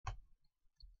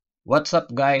What's up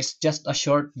guys, just a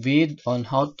short vid on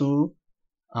how to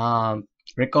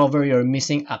recover your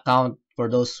missing account for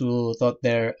those who thought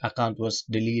their account was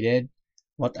deleted.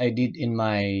 What I did in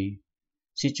my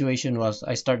situation was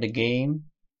I start the game.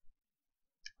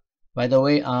 By the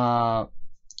way, I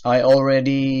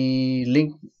already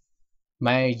linked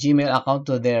my Gmail account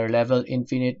to their Level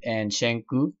Infinite and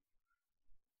shenqu.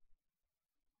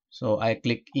 So I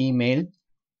click email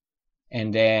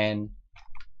and then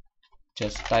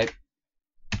just type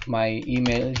my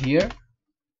email here.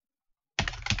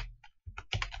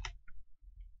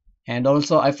 And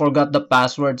also I forgot the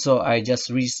password, so I just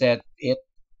reset it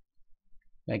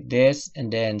like this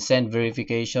and then send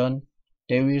verification.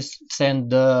 They will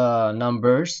send the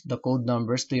numbers, the code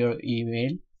numbers to your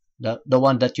email, the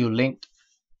one that you linked,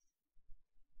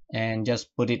 and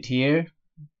just put it here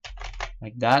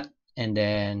like that, and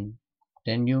then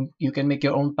you can make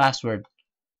your own password.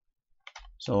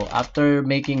 So after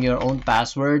making your own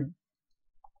password,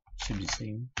 should be the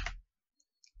same.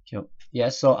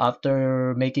 Yes, so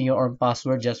after making your own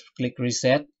password, just click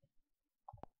reset. Of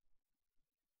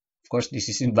course, this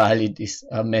is invalid, is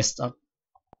a messed up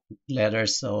letter.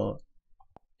 So,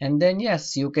 and then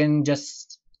yes, you can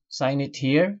just sign it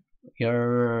here,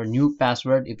 your new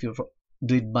password. If you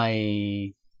did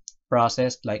my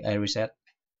process like I reset,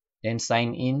 then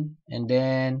sign in, and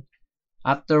then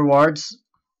afterwards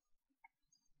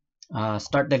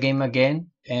start the game again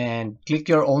and click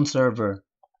your own server.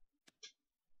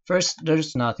 First,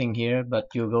 there's nothing here, but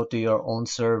you go to your own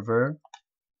server,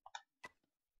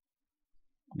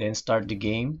 then start the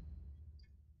game,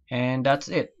 and that's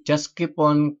it. Just keep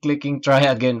on clicking try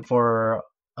again for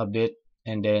a bit,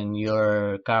 and then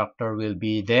your character will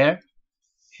be there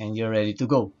and you're ready to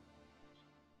go.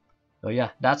 So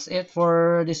yeah, that's it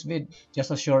for this vid.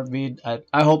 Just a short vid.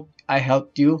 I hope I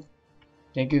helped you.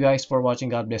 Thank you guys for watching.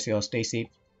 God bless you all. Stay safe.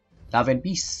 Love and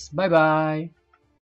peace. Bye bye.